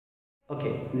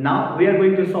Okay, now we are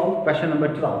going to solve question number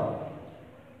 12.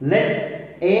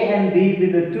 Let A and B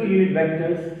be the two unit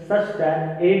vectors such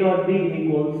that A dot B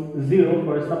equals 0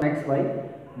 for some xy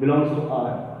belongs to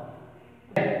R.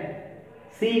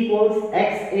 C equals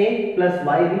xa plus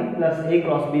yb plus A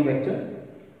cross B vector.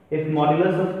 If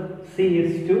modulus of C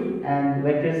is 2 and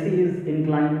vector C is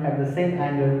inclined at the same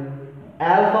angle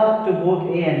alpha to both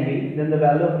A and B, then the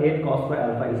value of 8 cos square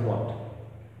alpha is what?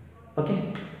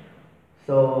 Okay,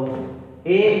 so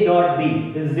A dot B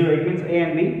is 0, it means A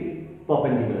and B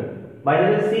perpendicular. By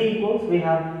the way, C equals we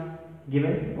have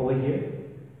given over here.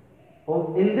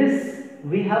 Oh, in this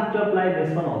we have to apply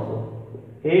this one also.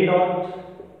 A dot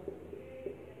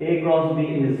A cross B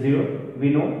is 0, we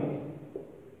know.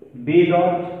 B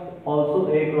dot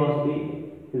also A cross B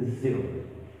is 0.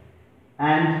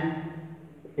 And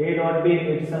A dot B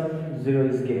itself 0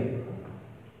 is given.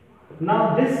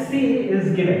 Now this C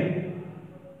is given.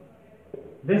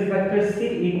 This vector C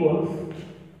equals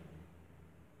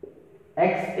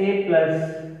xa plus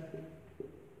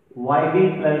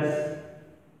yb plus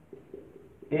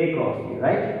A cross B,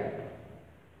 right?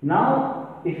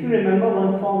 Now, if you remember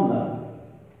one formula,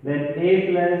 then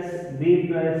A plus B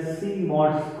plus C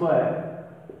mod square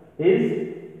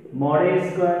is mod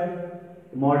A square,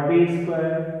 mod B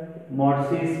square, mod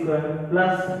C square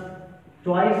plus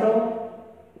twice of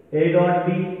A dot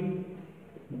B,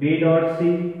 B dot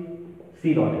C,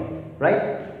 C dot A,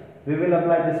 right? We will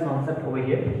apply this concept over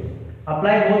here.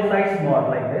 Apply both sides mod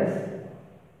like this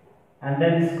and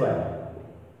then square.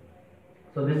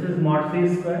 So this is mod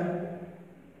C square,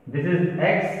 this is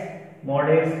x mod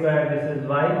A square, this is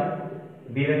y,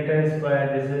 B vector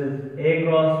square, this is A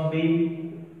cross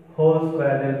B whole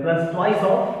square, then plus twice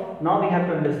of, now we have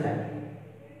to understand,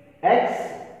 x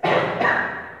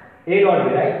A dot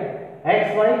B, right?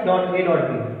 xy dot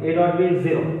A dot B is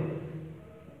 0.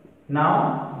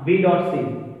 Now B dot C,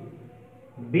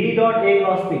 B dot A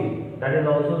cross B, that is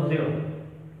also 0.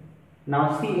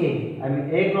 Now CA, I mean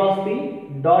A cross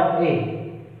B dot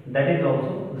A, that is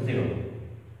also 0.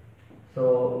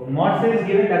 So mod C is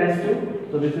given, that is 2.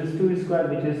 So this is 2 square,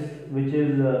 which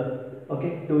is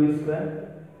okay, 2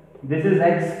 square. This is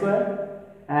x square,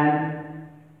 and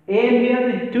A and B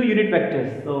are the two unit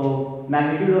vectors. So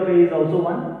magnitude of A is also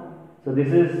 1. So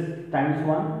this is times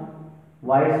 1.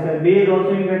 Y square, B is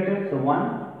also unit vector, so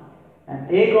 1.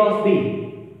 And A cross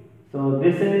B, so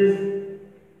this is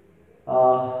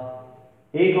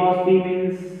A cross B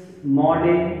means mod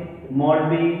A, mod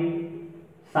B,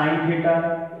 sine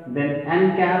theta, then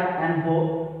n cap and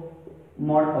whole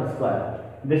mod a square.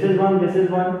 This is 1, this is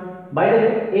 1. By the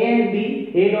way, A and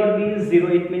B, A dot B is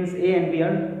 0, it means A and B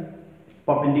are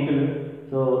perpendicular.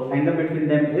 So angle between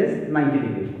them is 90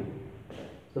 degrees.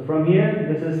 So from here,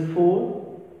 this is 4,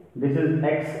 this is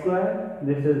x square,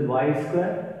 this is y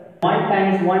square. 1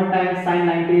 times sine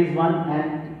 90 is 1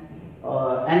 and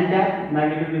n cap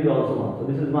magnitude is also 1. So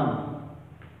this is 1.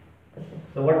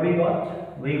 So what we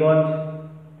got? We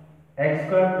got x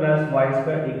square plus y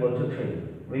square equal to 3.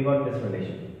 We got this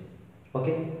relation.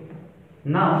 Okay.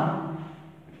 Now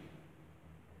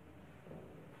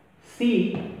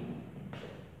C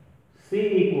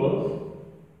equals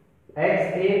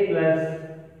xa plus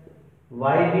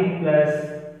yb plus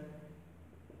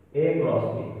A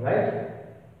cross B, right?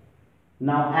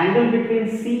 Now angle between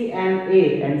C and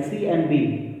A and C and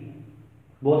B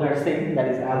both are same, that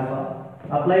is alpha.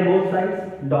 Apply both sides,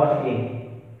 dot A.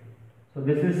 So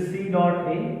this is C dot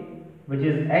A, which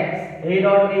is x. A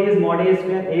dot A is mod A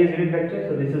square, A is unit vector,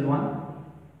 so this is 1.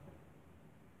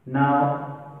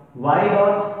 Now y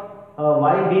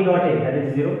b dot A, that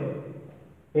is 0.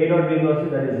 A dot B cross C,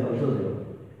 that is also 0.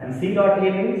 And C dot A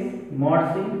means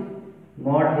mod C,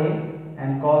 mod A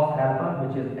and cos alpha,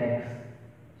 which is x.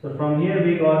 So from here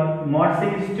we got mod C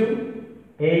is 2,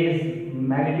 A is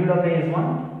magnitude of A is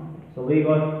 1. So we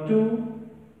got 2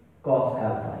 cos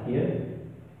alpha here.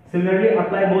 Similarly,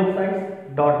 apply both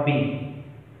sides, dot B.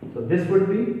 So this would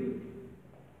be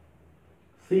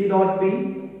C dot B.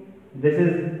 This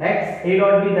is x A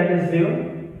dot B, that is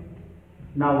 0.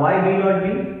 Now y B dot B.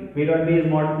 B dot B is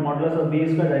modulus of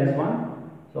B square, that is 1.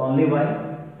 So only y.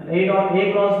 And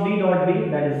A cross B dot B,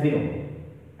 that is 0.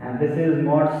 And this is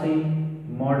mod C,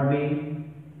 mod B.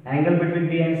 Angle between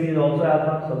B and C is also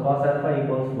alpha, so cos alpha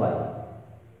equals y.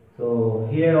 So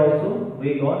here also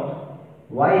we got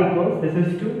y equals, this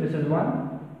is 2, this is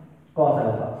 1, cos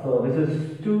alpha. So this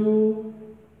is 2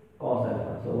 cos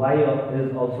alpha. So y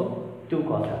is also 2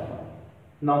 cos alpha.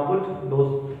 Now put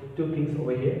those two things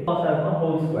over here. Cos alpha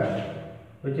whole square,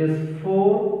 which is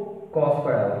 4 cos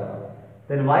square alpha.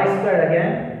 Then y square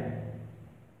again,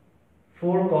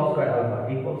 4 cos square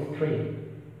alpha equals 3.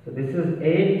 So this is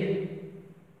 8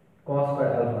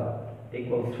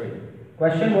 equals 3.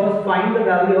 Question was find the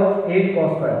value of 8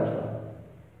 cos square alpha.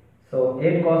 So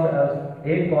 8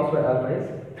 cos square alpha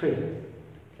is 3.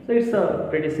 So it's a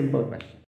pretty simple question.